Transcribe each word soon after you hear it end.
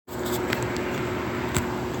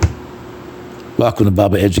Welcome to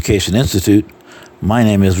Bible Education Institute. My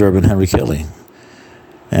name is Reverend Henry Kelly.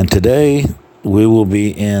 And today we will be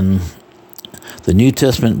in the New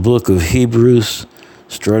Testament book of Hebrews,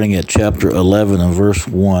 starting at chapter 11 and verse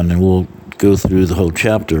 1, and we'll go through the whole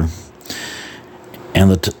chapter. And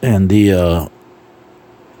the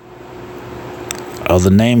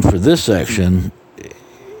name for this section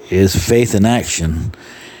is Faith in Action.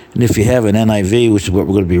 And if you have an NIV, which is what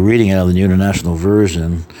we're going to be reading out of the New International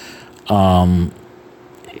Version,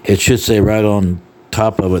 it should say right on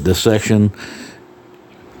top of it, this section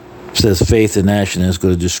says Faith in Action, and it's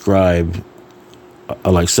going to describe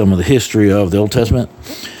like some of the history of the Old Testament.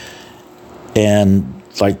 And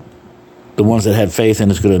like the ones that had faith in,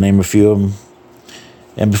 it's going to name a few of them.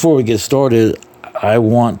 And before we get started, I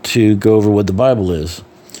want to go over what the Bible is.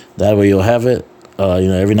 That way you'll have it.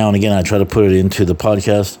 Every now and again I try to put it into the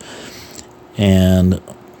podcast, and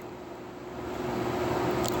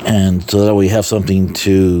so that we have something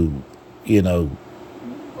to,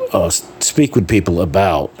 speak with people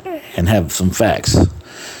about and have some facts.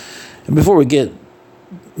 And before we get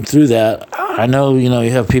through that, I know, you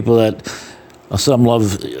have people that some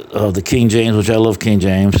love the King James, which I love King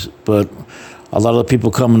James, but a lot of the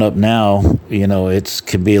people coming up now, it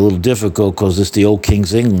can be a little difficult because it's the old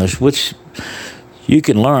King's English, which you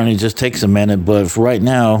can learn. It just takes a minute. But for right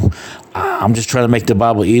now, I'm just trying to make the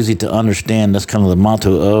Bible easy to understand. That's kind of the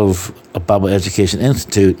motto of a Bible Education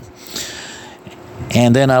Institute.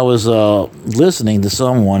 And then I was listening to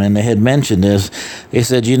someone, and they had mentioned this. They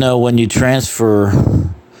said, when you transfer,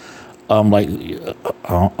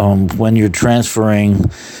 when you're transferring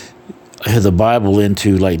the Bible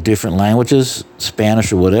into like different languages,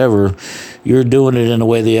 Spanish or whatever, you're doing it in a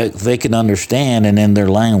way they can understand and in their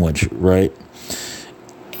language, right?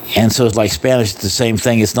 And so it's like Spanish, it's the same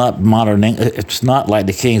thing. It's not modern. It's not like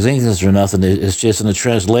the King's English or nothing. It's just in the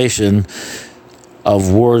translation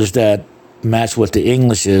of words that match what the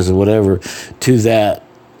English is or whatever to that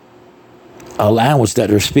language that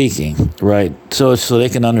they're speaking, right? So they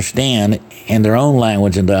can understand in their own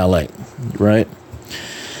language and dialect, right?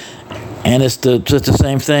 And it's just the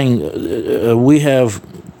same thing. We have,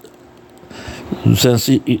 since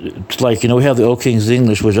it's like, we have the Old King's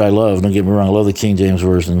English, which I love. Don't get me wrong, I love the King James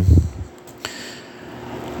Version.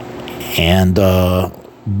 And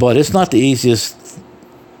but it's not the easiest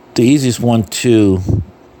one to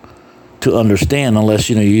understand unless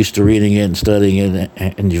you're used to reading it and studying it,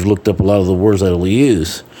 and you've looked up a lot of the words that it'll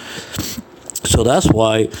use. So that's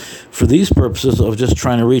why, for these purposes of just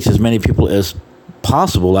trying to reach as many people as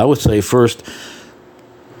possible, I would say first,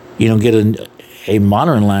 get a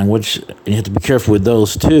modern language, and you have to be careful with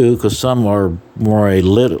those too, because some are more a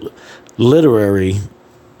literary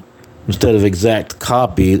instead of exact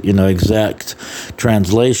copy, exact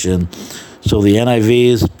translation. So the NIV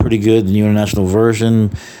is pretty good, the New International Version.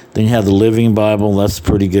 Then you have the Living Bible, that's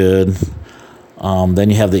pretty good. Then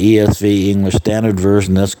you have the ESV, English Standard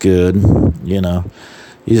Version, that's good. You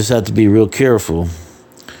just have to be real careful.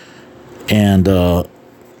 And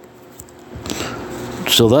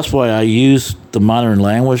so that's why I use the modern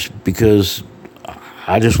language, because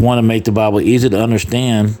I just want to make the Bible easy to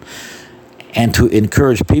understand and to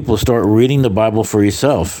encourage people to start reading the Bible for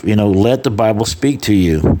yourself. Let the Bible speak to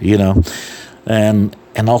you, And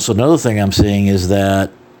also another thing I'm seeing is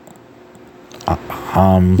that,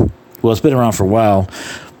 it's been around for a while,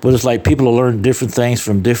 but it's like people learn different things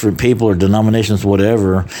from different people or denominations,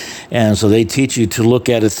 whatever. And so they teach you to look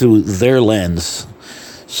at it through their lens.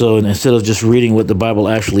 So instead of just reading what the Bible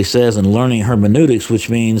actually says and learning hermeneutics, which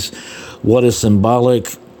means what is symbolic,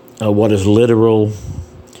 what is literal,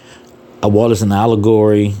 what is an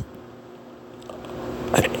allegory,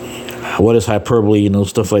 what is hyperbole,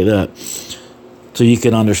 stuff like that. So you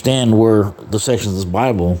can understand where the sections of the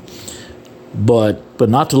Bible, but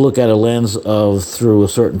not to look at a lens of through a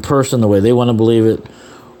certain person, the way they want to believe it,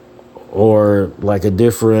 or like a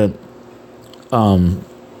different, you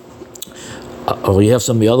have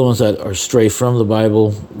some of the other ones that are straight from the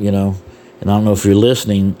Bible, and I don't know if you're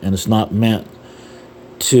listening, and it's not meant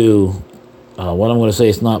to, what I'm going to say,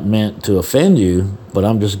 it's not meant to offend you, but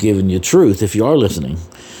I'm just giving you truth if you are listening.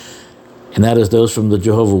 And that is those from the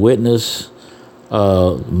Jehovah's Witness,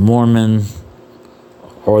 Mormon,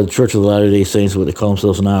 or the Church of the Latter-day Saints, what they call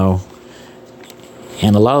themselves now.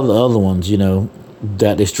 And a lot of the other ones,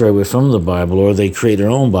 that they stray away from the Bible, or they create their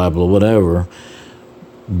own Bible or whatever.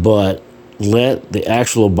 But let the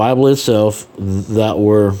actual Bible itself that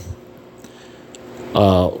were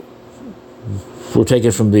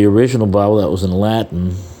taken from the original Bible that was in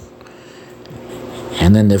Latin,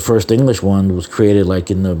 and then the first English one was created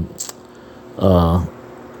like in the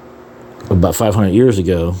about 500 years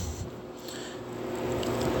ago.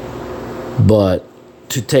 But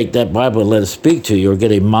to take that Bible and let it speak to you, or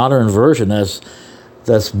get a modern version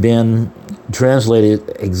that's been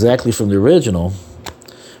translated exactly from the original,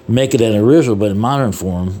 make it an original but in modern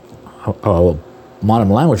form, modern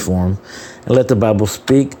language form, and let the Bible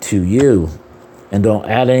speak to you. And don't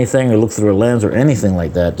add anything or look through a lens or anything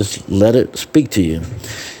like that. Just let it speak to you.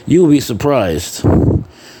 You will be surprised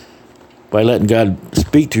by letting God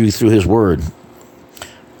speak to you through His Word.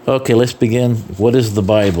 Okay, let's begin. What is the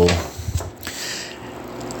Bible?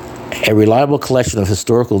 A reliable collection of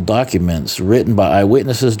historical documents written by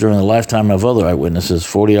eyewitnesses during the lifetime of other eyewitnesses.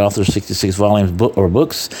 40 authors, 66 volumes or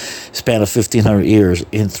books, span of 1,500 years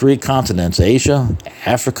in 3 continents, Asia,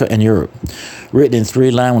 Africa, and Europe. Written in 3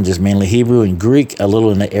 languages, mainly Hebrew and Greek, a little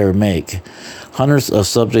in Aramaic. Hundreds of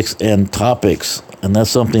subjects and topics, and that's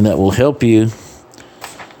something that will help you.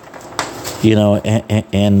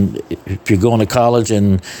 And if you're going to college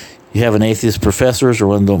and you have an atheist professors or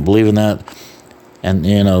one don't believe in that, and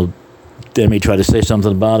they may try to say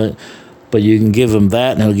something about it, but you can give them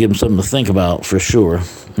that and it'll give them something to think about for sure.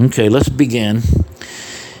 Okay, let's begin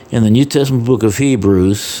in the New Testament book of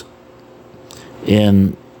Hebrews,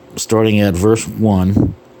 starting at verse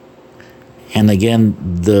 1. And again,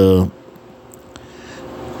 the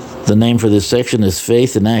name for this section is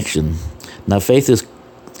Faith in Action. Now, faith is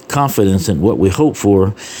confidence in what we hope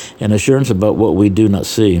for and assurance about what we do not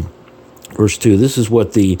see. Verse 2, this is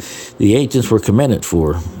what the ancients were commended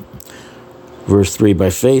for. Verse 3,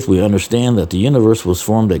 by faith we understand that the universe was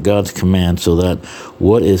formed at God's command, so that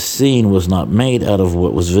what is seen was not made out of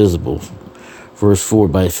what was visible. Verse 4,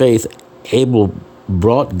 by faith Abel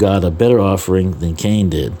brought God a better offering than Cain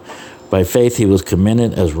did. By faith he was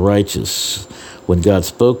commended as righteous when God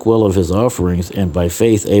spoke well of his offerings, and by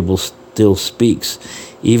faith Abel still speaks,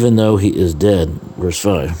 even though he is dead. Verse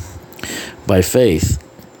 5, by faith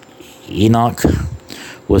Enoch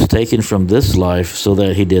was taken from this life so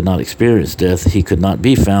that he did not experience death. He could not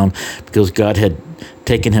be found because God had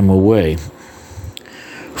taken him away.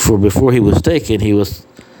 For before he was taken, he was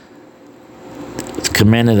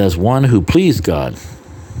commended as one who pleased God.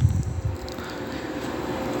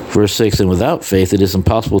 Verse 6, and without faith it is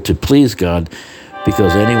impossible to please God,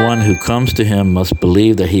 because anyone who comes to him must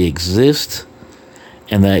believe that he exists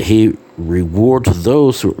and that he rewards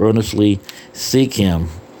those who earnestly seek him.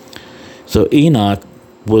 So Enoch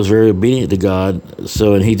was very obedient to God. And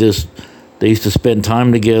they used to spend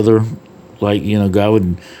time together. Like, God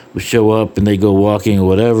would show up and they go walking or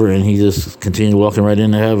whatever, and he just continued walking right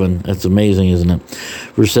into heaven. That's amazing, isn't it?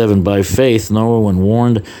 Verse 7, by faith, Noah, when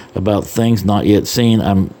warned about things not yet seen,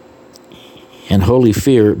 in holy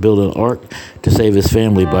fear, built an ark to save his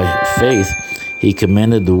family. By faith, he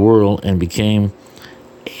commended the world and became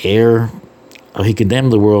heir. He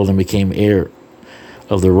condemned the world and became heir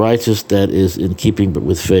of the righteous, that is in keeping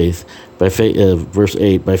with faith. By faith, verse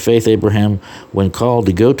 8, by faith Abraham, when called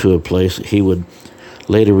to go to a place he would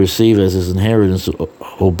later receive as his inheritance,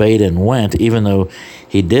 obeyed and went, even though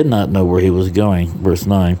he did not know where he was going. Verse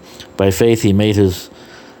 9, by faith he made his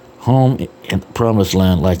home in the promised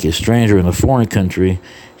land like a stranger in a foreign country.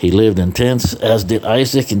 He lived in tents, as did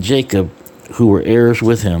Isaac and Jacob, who were heirs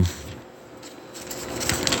with him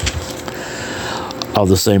of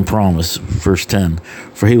the same promise. Verse 10,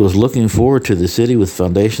 for he was looking forward to the city with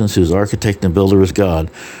foundations, whose architect and builder is God.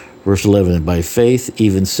 Verse 11, and by faith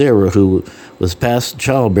even Sarah, who was past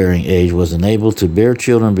childbearing age, was enabled to bear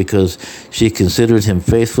children because she considered him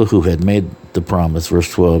faithful who had made the promise.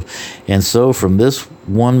 Verse 12, and so from this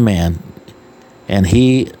one man, and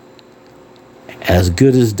he as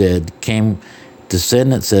good as dead, came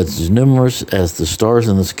descendants as numerous as the stars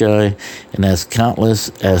in the sky and as countless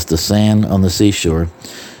as the sand on the seashore.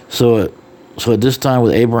 So at this time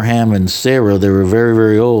with Abraham and Sarah, they were very,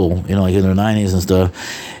 very old, like in their 90s and stuff.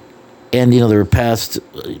 And, they were past,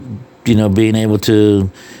 being able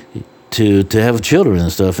to have children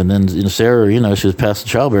and stuff. And then, Sarah, she was past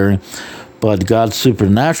childbearing. But God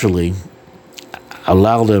supernaturally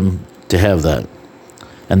allowed them to have that.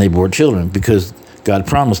 And they bore children because God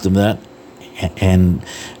promised them that. And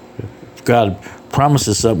God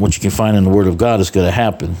promises something which you can find in the Word of God is going to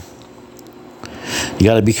happen. You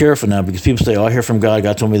got to be careful now, because people say, I hear from God.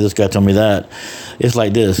 God told me this, God told me that. It's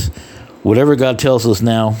like this. Whatever God tells us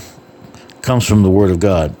now comes from the Word of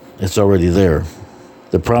God. It's already there.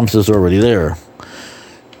 The promise is already there.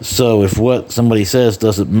 So if what somebody says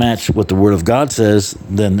doesn't match what the Word of God says,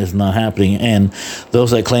 then it's not happening. And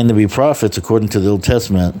those that claim to be prophets, according to the Old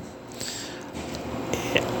Testament,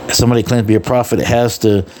 somebody claims to be a prophet has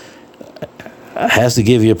to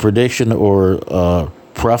give you a prediction or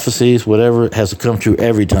prophecies, whatever. It has to come true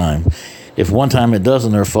every time. If one time it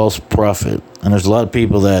doesn't, they're a false prophet. And there's a lot of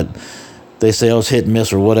people that they say, oh, it's hit and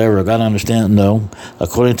miss or whatever. I got to understand. No,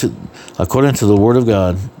 according to the Word of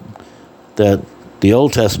God, that the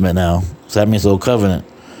Old Testament now, so that means the Old Covenant,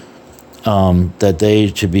 that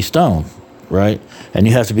they should be stoned, right? And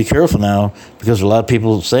you have to be careful now, because a lot of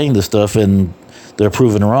people saying this stuff and they're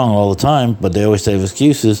proven wrong all the time, but they always have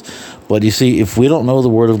excuses. But you see, if we don't know the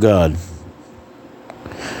Word of God,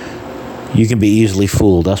 you can be easily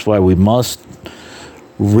fooled. That's why we must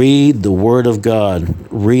read the Word of God,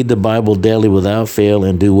 read the Bible daily without fail,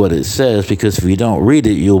 and do what it says, because if you don't read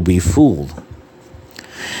it, you'll be fooled.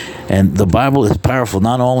 And the Bible is powerful.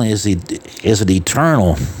 Not only is it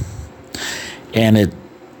eternal, and it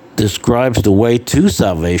describes the way to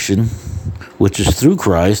salvation, which is through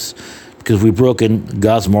Christ, because we've broken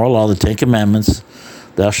God's moral law, the Ten Commandments.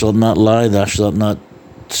 Thou shalt not lie, thou shalt not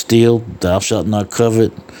steal, thou shalt not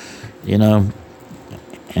covet,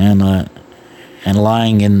 and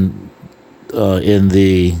lying in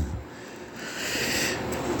the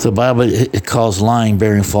Bible, it calls lying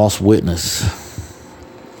bearing false witness,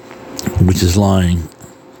 which is lying,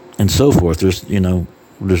 and so forth. There's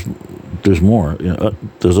more.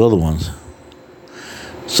 There's other ones.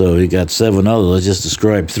 So you got 7 others. I just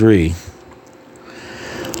described 3.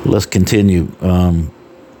 Let's continue.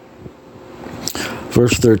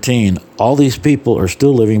 Verse 13. All these people are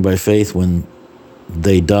still living by faith when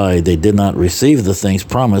they died. They did not receive the things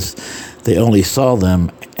promised. They only saw them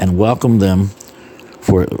and welcomed them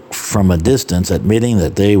from a distance, admitting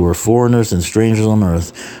that they were foreigners and strangers on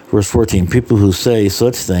earth. Verse 14. People who say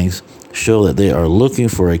such things show that they are looking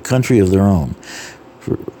for a country of their own.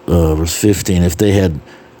 Verse 15. If they had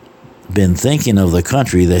been thinking of the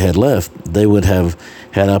country they had left, they would have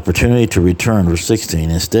had opportunity to return. Verse 16.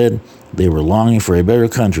 Instead, they were longing for a better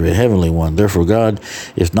country, a heavenly one. Therefore, God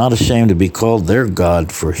is not ashamed to be called their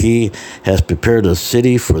God, for he has prepared a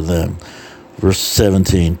city for them. Verse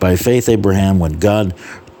 17. By faith, Abraham, when God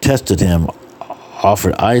tested him,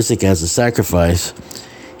 offered Isaac as a sacrifice.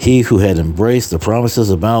 He who had embraced the promises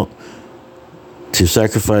about to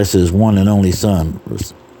sacrifice his one and only son.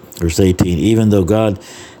 Verse 18. Even though God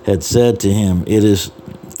had said to him, it is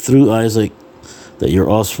through Isaac that your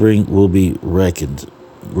offspring will be reckoned.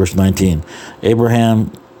 Verse 19.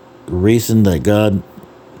 Abraham reasoned that God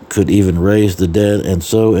could even raise the dead, and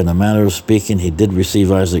so, in a manner of speaking, he did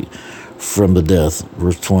receive Isaac from the death.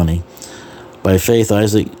 Verse 20. By faith,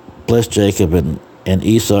 Isaac blessed Jacob and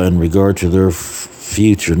Esau in regard to their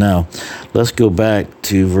future. Now, let's go back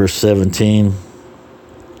to verse 17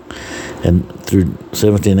 and through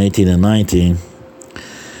 17, 18, and 19.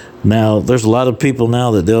 Now, there's a lot of people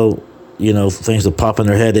now that they'll, things that pop in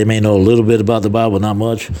their head. They may know a little bit about the Bible, not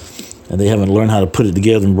much, and they haven't learned how to put it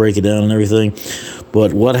together and break it down and everything.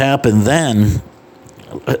 But what happened then,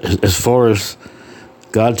 as far as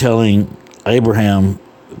God telling Abraham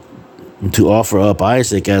to offer up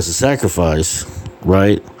Isaac as a sacrifice,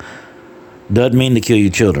 right, doesn't mean to kill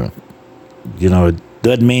your children. It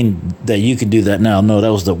doesn't mean that you can do that now. No,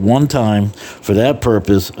 that was the one time for that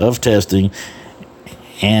purpose of testing.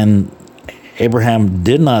 And Abraham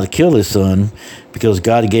did not kill his son because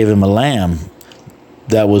God gave him a lamb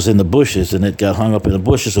that was in the bushes, and it got hung up in the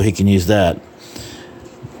bushes so he can use that.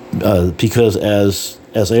 Because as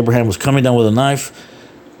Abraham was coming down with a knife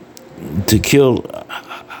to kill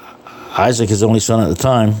Isaac, his only son at the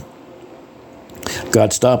time,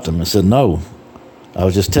 God stopped him and said, no, I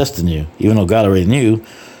was just testing you, even though God already knew.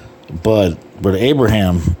 But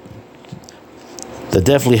Abraham, that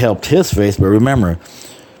definitely helped his faith. But remember,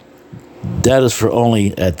 that is for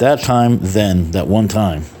only at that time, then, that one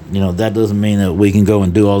time. That doesn't mean that we can go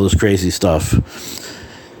and do all this crazy stuff.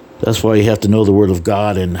 That's why you have to know the Word of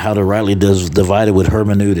God and how to rightly divide it with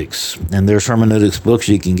hermeneutics. And there's hermeneutics books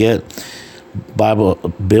you can get.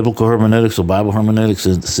 Biblical hermeneutics or Bible hermeneutics.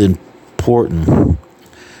 It's important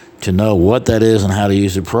to know what that is and how to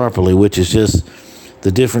use it properly, which is just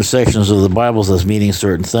the different sections of the Bible that's meaning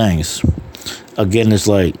certain things. Again, it's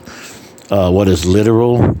like what is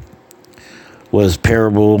literal, what is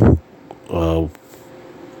parable,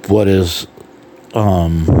 what is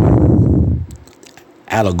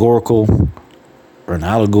allegorical or an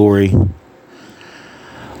allegory,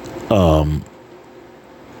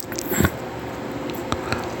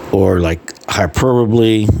 or like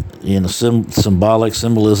hyperbole, symbolic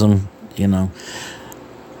symbolism, and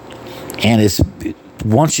it's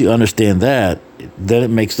once you understand that, then it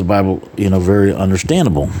makes the Bible, very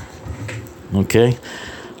understandable. Okay,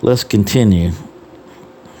 let's continue.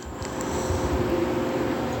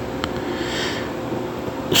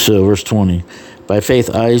 So, verse 20. By faith,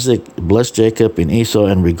 Isaac blessed Jacob and Esau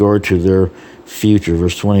in regard to their future.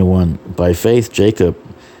 Verse 21. By faith, Jacob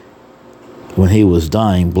when he was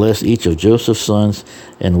dying, blessed each of Joseph's sons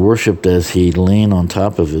and worshipped as he leaned on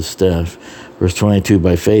top of his staff. Verse 22,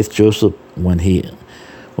 by faith, Joseph, when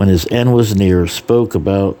his end was near, spoke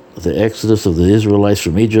about the exodus of the Israelites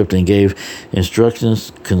from Egypt and gave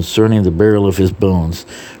instructions concerning the burial of his bones.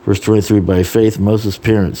 Verse 23, by faith, Moses'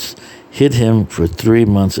 parents hid him for 3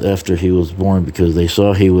 months after he was born because they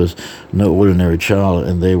saw he was no ordinary child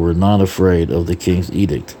and they were not afraid of the king's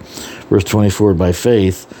edict. Verse 24, by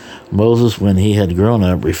faith, Moses, when he had grown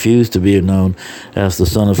up, refused to be known as the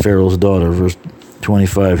son of Pharaoh's daughter. Verse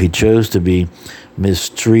 25, he chose to be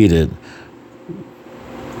mistreated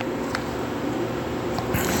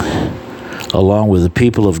along with the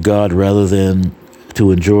people of God rather than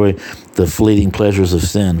to enjoy the fleeting pleasures of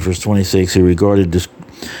sin. Verse 26, he regarded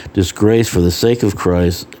disgrace for the sake of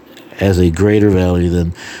Christ as a greater value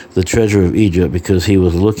than the treasure of Egypt because he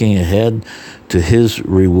was looking ahead to his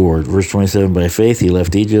reward. Verse 27, by faith he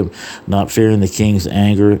left Egypt, not fearing the king's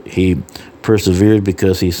anger. He persevered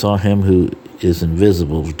because he saw him who is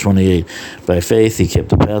invisible. Verse 28, by faith he kept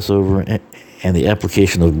the Passover and the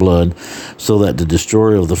application of blood, so that the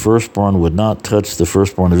destroyer of the firstborn would not touch the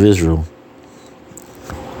firstborn of Israel.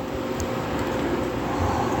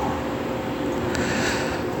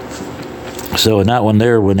 So in that one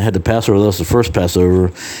there, when they had the Passover, that was the first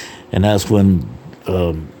Passover, and that's when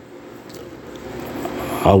the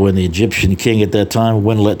Egyptian king at that time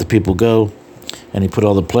wouldn't let the people go, and he put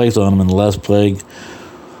all the plagues on them, and the last plague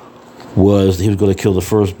was he was going to kill the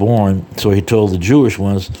firstborn. So he told the Jewish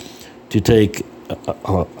ones to take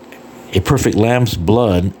a perfect lamb's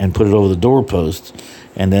blood and put it over the doorpost,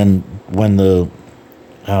 and then when the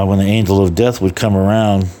angel of death would come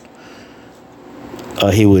around,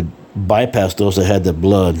 he would bypass those that had the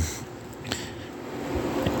blood,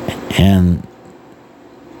 and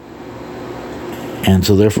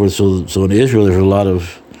so therefore, so in Israel there's a lot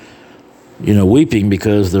of weeping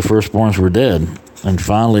because the firstborns were dead, and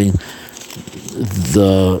finally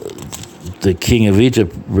the king of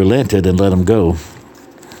Egypt relented and let him go.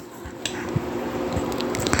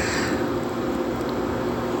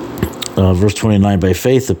 Verse 29, by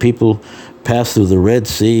faith the people passed through the Red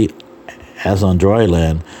Sea as on dry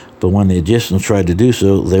land, but when the Egyptians tried to do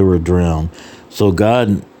so, they were drowned. So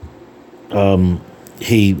God,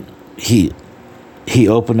 he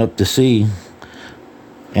opened up the sea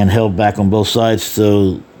and held back on both sides,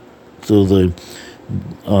 so the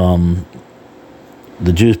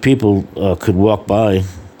Jewish people could walk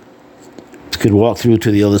through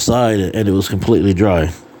to the other side, and it was completely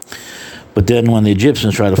dry. But then when the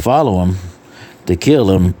Egyptians tried to follow him to kill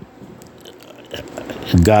him,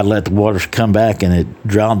 God let the waters come back and it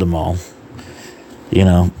drowned them all.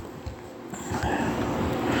 And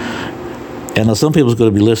now some people's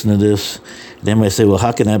going to be listening to this. They may say, well,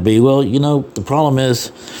 how can that be? Well, the problem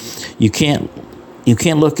is you can't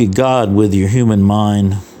look at God with your human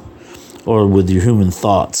mind or with your human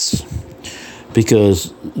thoughts,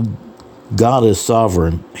 because God is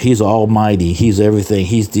sovereign. He's almighty. He's everything.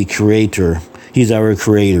 He's the creator. He's our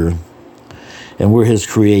creator. And we're his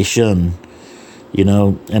creation,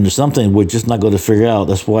 and there's something we're just not going to figure out.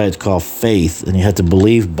 That's why it's called faith. And you have to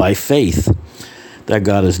believe by faith that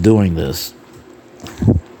God is doing this.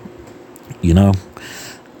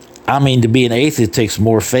 To be an atheist takes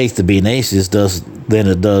more faith to be an atheist than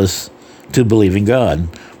it does to believe in God.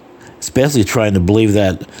 Especially trying to believe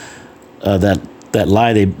that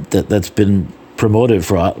lie that's been promoted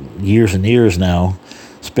for years and years now,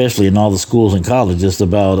 especially in all the schools and colleges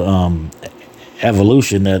about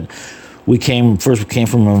evolution, that we came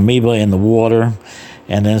from an amoeba in the water,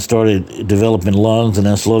 and then started developing lungs, and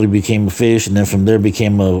then slowly became a fish, and then from there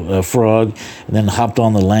became a frog, and then hopped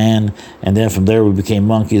on the land, and then from there we became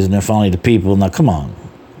monkeys, and then finally the people. Now, come on.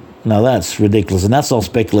 Now, that's ridiculous, and that's all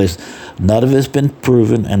speculation. None of it's been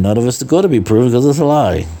proven, and none of it's going to be proven because it's a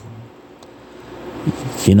lie.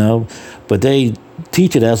 But they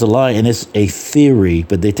teach it as a lie, and it's a theory,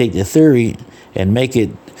 but they take the theory and make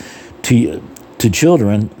it to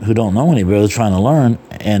children who don't know any better, trying to learn,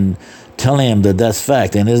 and telling them that that's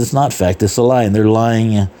fact, and it's not fact, it's a lie, and they're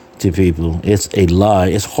lying to people. It's a lie.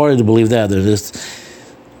 It's harder to believe that than it is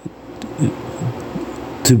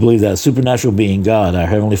to believe that supernatural being, God, our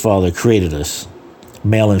Heavenly Father, created us,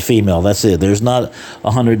 male and female. That's it. There's not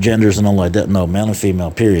 100 genders and all like that. No, male and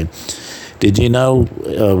female, period. Did you know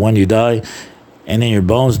when you die, and in your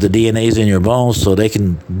bones, the DNA is in your bones, so they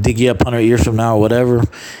can dig you up 100 years from now or whatever,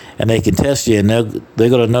 and they can test you, and they're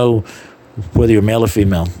going to know whether you're male or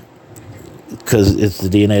female, because it's the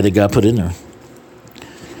DNA that God put in there.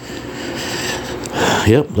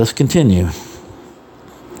 Yep, let's continue.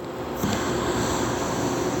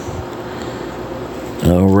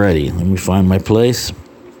 All right. Alrighty, let me find my place.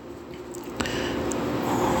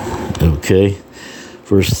 Okay.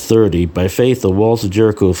 Verse 30, by faith the walls of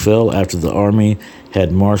Jericho fell after the army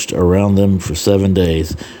had marched around them for 7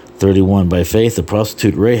 days. 31, by faith the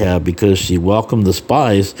prostitute Rahab, because she welcomed the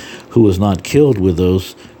spies, who was not killed with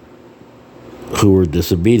those who were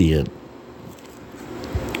disobedient.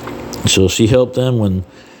 So she helped them when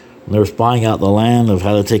they were spying out the land of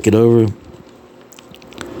how to take it over.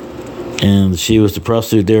 And she was the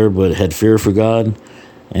prostitute there, but had fear for God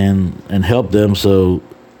and helped them, so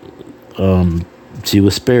she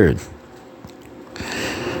was spared.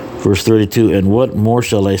 Verse 32, and what more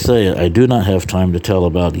shall I say? I do not have time to tell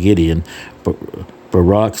about Gideon,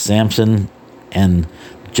 Barak, Samson, and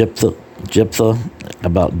Jephthah,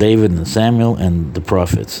 about David and Samuel and the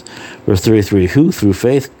prophets. Verse 33, who through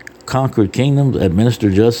faith conquered kingdoms,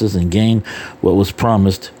 administered justice, and gained what was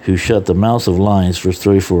promised, who shut the mouths of lions. Verse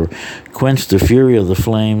 34, quenched the fury of the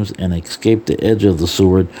flames, and escaped the edge of the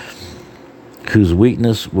sword, whose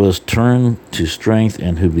weakness was turned to strength,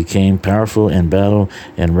 and who became powerful in battle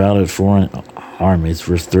and routed foreign armies.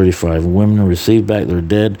 Verse 35, women received back their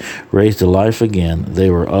dead, raised to life again.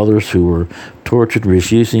 There were others who were tortured,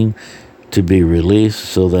 refusing to be released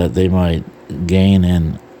so that they might gain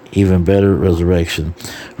an even better resurrection.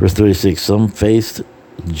 Verse 36, some faced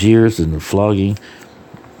jeers and flogging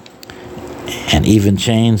and even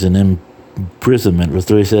chains and imprisonment. Verse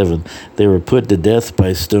 37, they were put to death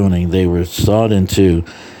by stoning. They were sawed in two.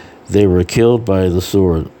 They were killed by the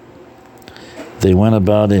sword. They went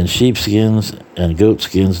about in sheepskins and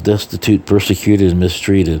goatskins, destitute, persecuted, and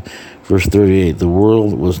mistreated. Verse 38, the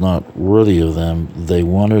world was not worthy of them. They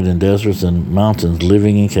wandered in deserts and mountains,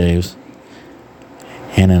 living in caves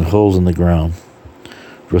and in holes in the ground.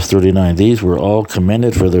 Verse 39, these were all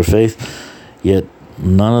commended for their faith, yet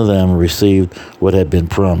none of them received what had been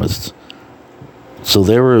promised. So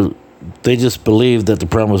they just believed that the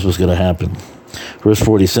promise was going to happen. Verse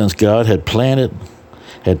 40, since God had planned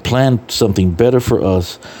something better for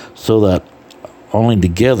us, so that only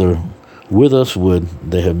together with us would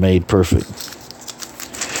they have made perfect.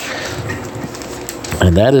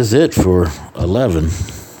 And that is it for 11.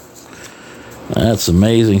 That's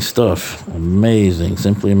amazing stuff. Amazing,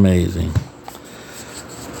 simply amazing.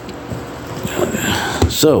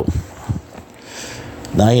 So,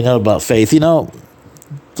 now you know about faith.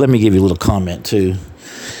 Let me give you a little comment too.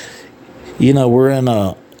 We're in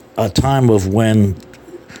a time of when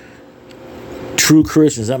true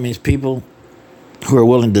Christians, that means people who are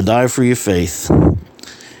willing to die for your faith.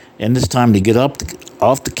 And it's time to get up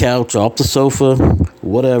off the couch, off the sofa,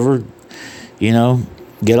 whatever,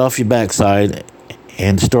 get off your backside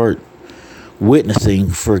and start witnessing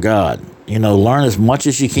for God. Learn as much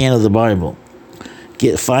as you can of the Bible.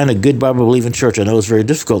 Find a good Bible-believing church. I know it's very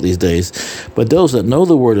difficult these days, but those that know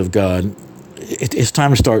the Word of God, it's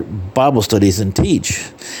time to start Bible studies and teach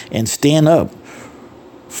and stand up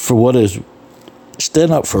for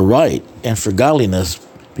right and for godliness,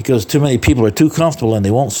 because too many people are too comfortable and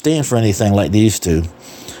they won't stand for anything like they used to.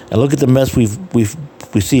 And look at the mess we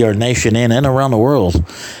see our nation in and around the world.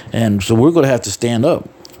 And so we're going to have to stand up.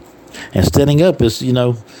 And standing up is,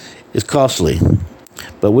 is costly.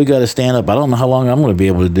 But we got to stand up. I don't know how long I'm going to be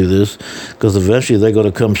able to do this, because eventually they're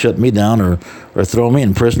going to come shut me down or throw me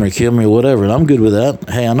in prison or kill me or whatever. And I'm good with that.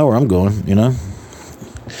 Hey, I know where I'm going,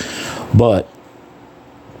 But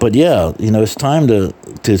yeah, it's time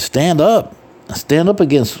to stand up. Stand up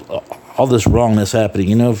against all this wrongness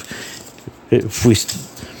happening. If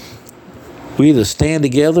we either stand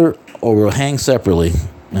together or we'll hang separately.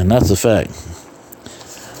 And that's a fact.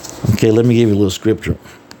 Okay, let me give you a little scripture.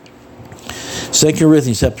 2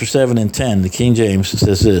 Corinthians chapter 7 and 10, the King James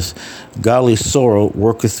says this: godly sorrow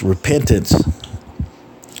worketh repentance.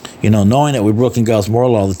 Knowing that we've broken God's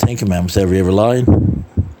moral law, the Ten Commandments. Have you ever lied?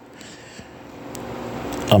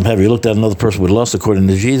 Have you looked at another person with lust according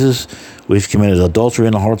to Jesus? We've committed adultery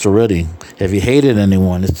in our hearts already. Have you hated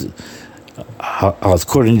anyone?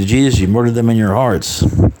 According to Jesus, you murdered them in your hearts.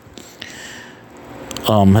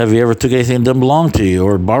 Have you ever took anything that doesn't belong to you,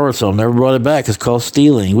 or borrowed something, never brought it back? It's called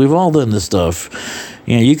stealing. We've all done this stuff.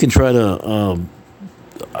 You can try to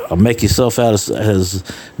make yourself out as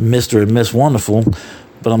Mr. and Miss Wonderful,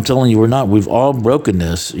 but I'm telling you, we're not. We've all broken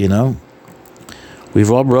this, We've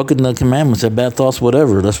all broken the commandments, had bad thoughts,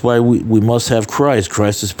 whatever. That's why we must have Christ.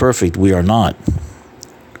 Christ is perfect. We are not.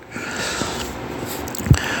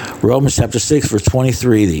 Romans chapter 6, verse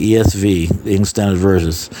 23, the ESV, the English Standard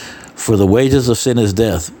Versions. For the wages of sin is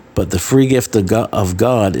death, but the free gift of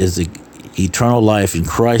God is the eternal life in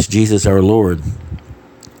Christ Jesus our Lord.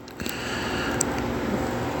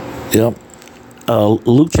 Yep.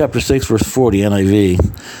 Luke chapter 6, verse 40,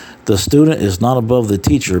 NIV. The student is not above the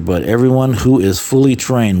teacher, but everyone who is fully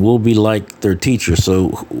trained will be like their teacher. So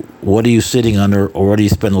what are you sitting under, or what do you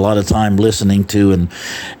spend a lot of time listening to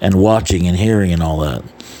and watching and hearing and all that?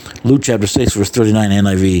 Luke chapter 6, verse 39,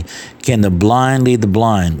 NIV. Can the blind lead the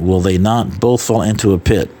blind? Will they not both fall into a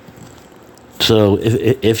pit? So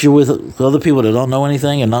if you're with other people that don't know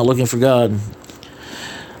anything and not looking for God,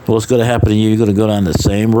 what's going to happen to you? You're going to go down the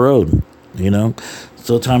same road,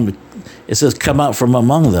 So it says, come out from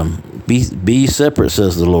among them. Be separate,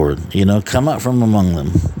 says the Lord. Come out from among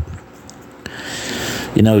them.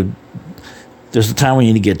 There's a time when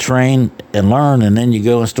you need to get trained and learn, and then you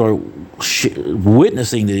go and start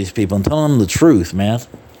witnessing to these people and telling them the truth, man.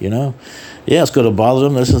 Yeah, it's going to bother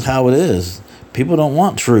them. This is how it is. People don't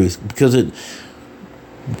want truth because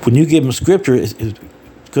when you give them scripture, it's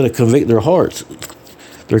going to convict their hearts.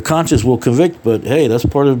 Their conscience will convict, but hey, that's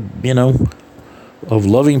part of, of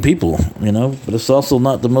loving people, but it's also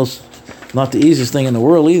not the easiest thing in the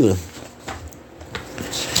world either.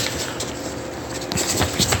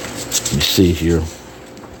 Let me see here.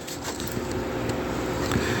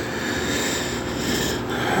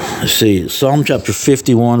 Let's see, Psalm chapter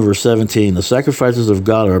 51, verse 17. The sacrifices of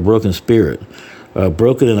God are a broken spirit,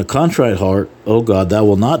 broken in a contrite heart. O God, thou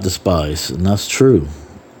wilt not despise. And that's true.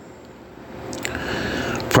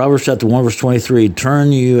 Proverbs chapter 1, verse 23.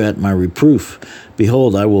 Turn you at my reproof.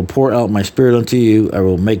 Behold, I will pour out my spirit unto you. I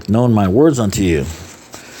will make known my words unto you.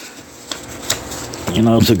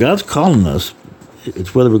 So God's calling us.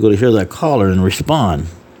 It's whether we're going to hear that caller and respond.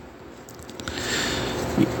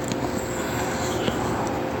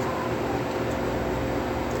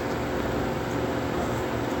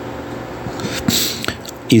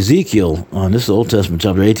 Ezekiel, this is Old Testament,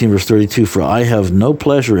 chapter 18, verse 32. For I have no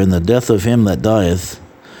pleasure in the death of him that dieth,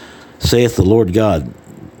 saith the Lord God.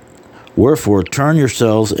 Wherefore, turn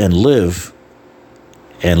yourselves and live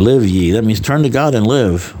ye. That means turn to God and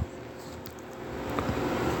live.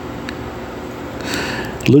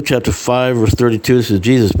 Luke chapter 5, verse 32, this is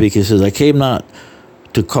Jesus speaking. He says, I came not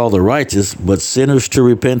to call the righteous, but sinners to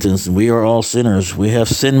repentance. And we are all sinners. We have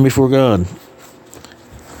sinned before God.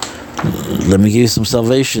 Let me give you some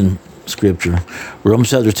salvation scripture. Romans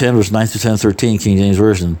chapter 10, verse 9 through 10, 13, King James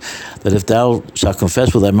Version. That if thou shalt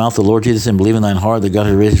confess with thy mouth the Lord Jesus and believe in thine heart that God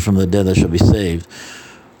hath raised him from the dead, thou shalt be saved.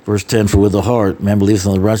 Verse 10, for with the heart man believeth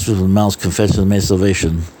on the righteousness, with the mouth confession is made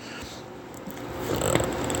salvation.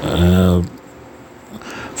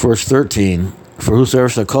 Verse 13, for whosoever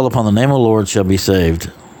shall call upon the name of the Lord shall be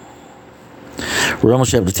saved. Romans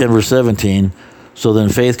chapter 10, verse 17, so then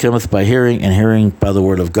faith cometh by hearing, and hearing by the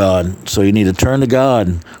word of God. So you need to turn to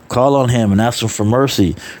God, call on him, and ask him for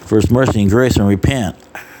mercy, for his mercy and grace, and repent.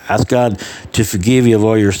 Ask God to forgive you of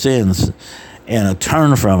all your sins and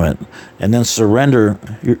turn from it, and then surrender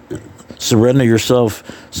your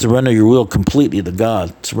will completely to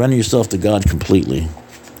God. Surrender yourself to God completely.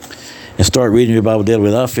 And start reading your Bible daily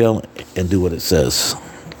without fail and do what it says.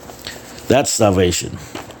 That's salvation.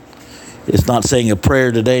 It's not saying a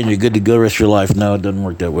prayer today and you're good to go the rest of your life. No, it doesn't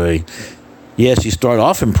work that way. Yes, you start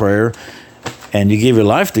off in prayer and you give your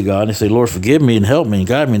life to God and you say, Lord, forgive me and help me and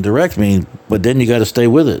guide me and direct me. But then you got to stay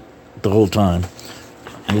with it the whole time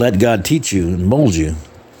and let God teach you and mold you.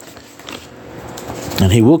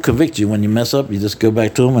 And he will convict you when you mess up. You just go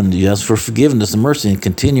back to him and you ask for forgiveness and mercy and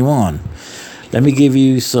continue on. Let me give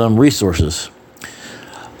you some resources.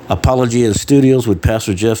 Apologia Studios with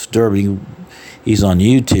Pastor Jeff Derby. He's on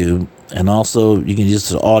YouTube. And also, you can use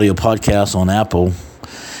the audio podcast on Apple.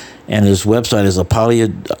 And his website is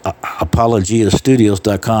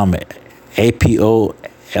apologiastudios.com.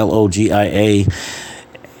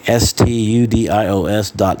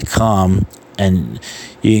 apologiastudios.com. And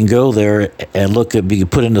you can go there and look at, you can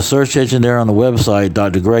put in the search engine there on the website,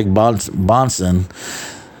 Dr. Greg Bahnsen,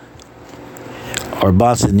 or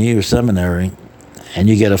Bahnsen U Seminary, and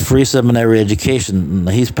you get a free seminary education.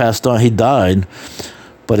 He's passed on, he died,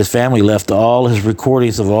 but his family left all his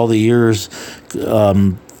recordings of all the years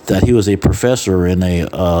that he was a professor in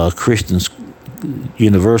a Christian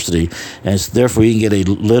university, and therefore you can get a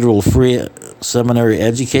literal free seminary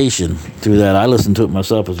education through that. I listened to it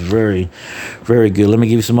myself. It's very, very good. Let me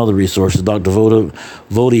give you some other resources. Dr.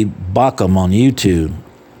 Vodi Bakum on YouTube.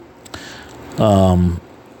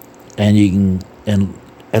 And you can,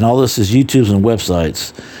 and all this is YouTubes and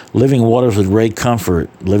websites. Living Waters with Ray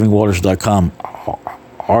Comfort, livingwaters.com.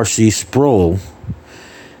 R.C. Sproul,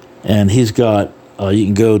 and he's got, you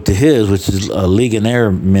can go to his, which is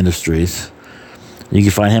Legionnaire Ministries. You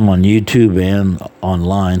can find him on YouTube and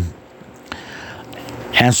online.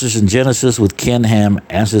 Answers in Genesis with Ken Ham,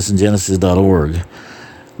 answersingenesis.org.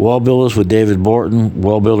 Wall Builders with David Borton,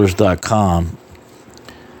 wallbuilders.com.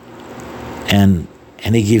 And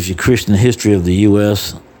he gives you Christian history of the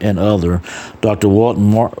U.S. and other. Dr. Walter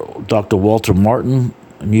Martin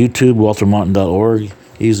on YouTube, waltermartin.org.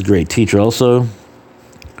 He's a great teacher also.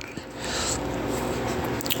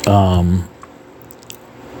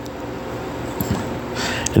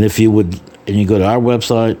 And if you would, and you go to our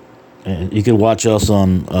website, and you can watch us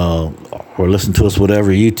on, or listen to us, whatever,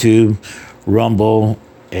 YouTube, Rumble,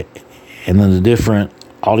 and then the different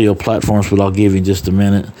audio platforms, but I'll give you in just a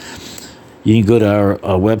minute. You can go to our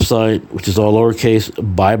website, which is all lowercase,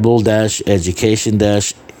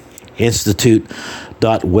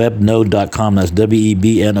 Bible-education-institute.webnode.com. That's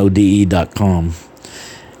WEBNODE.com.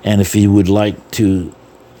 And if you would like to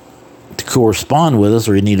correspond with us,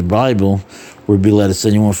 or you need a Bible, we'd be glad to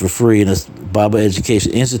send you one for free, and it's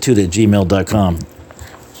BibleEducationInstitute@gmail.com.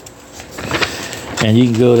 And you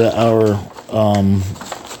can go to our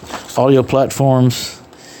audio platforms.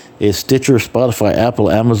 It's Stitcher, Spotify, Apple,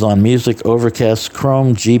 Amazon Music, Overcast,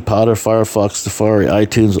 Chrome, G-Podder, Firefox, Safari,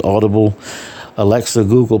 iTunes, Audible, Alexa,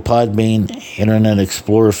 Google, Podbean, Internet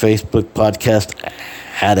Explorer, Facebook, Podcast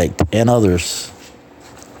Addict, and others.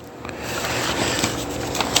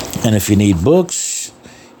 And if you need books,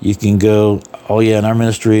 you can go, and our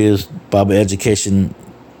ministry is Bible Education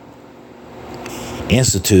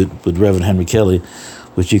Institute with Reverend Henry Kelly,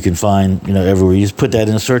 which you can find, everywhere. You just put that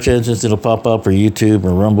in the search engines, it'll pop up, or YouTube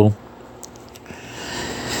or Rumble.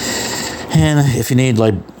 And if you need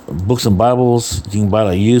like books and Bibles, you can buy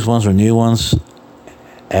like used ones or new ones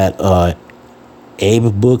at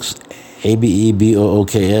Abe Books,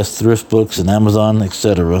 ABEBOOKS, Thrift Books, and Amazon,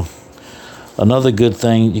 etc. Another good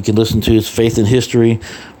thing you can listen to is Faith and History.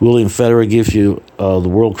 William Federer gives you the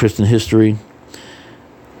world Christian history.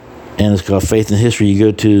 And it's called Faith and History. You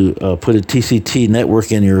go to put a TCT network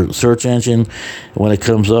in your search engine. And when it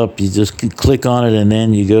comes up, you just click on it, and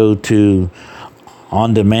then you go to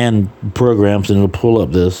on-demand programs, and it'll pull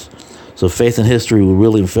up this. So Faith and History with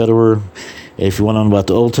William Federer. And if you want to know about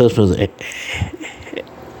the Old Testament,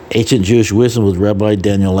 Ancient Jewish Wisdom with Rabbi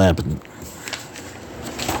Daniel Lapin.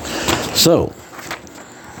 So,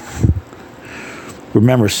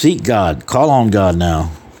 remember, seek God. Call on God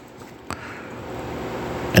now.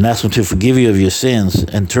 And ask Him to forgive you of your sins,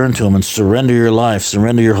 and turn to Him and surrender your life,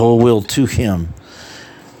 surrender your whole will to Him.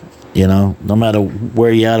 No matter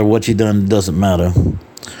where you're at or what you've done, it doesn't matter,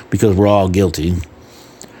 because we're all guilty.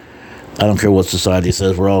 I don't care what society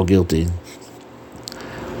says, we're all guilty.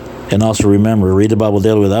 And also remember, read the Bible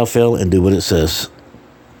daily without fail and do what it says.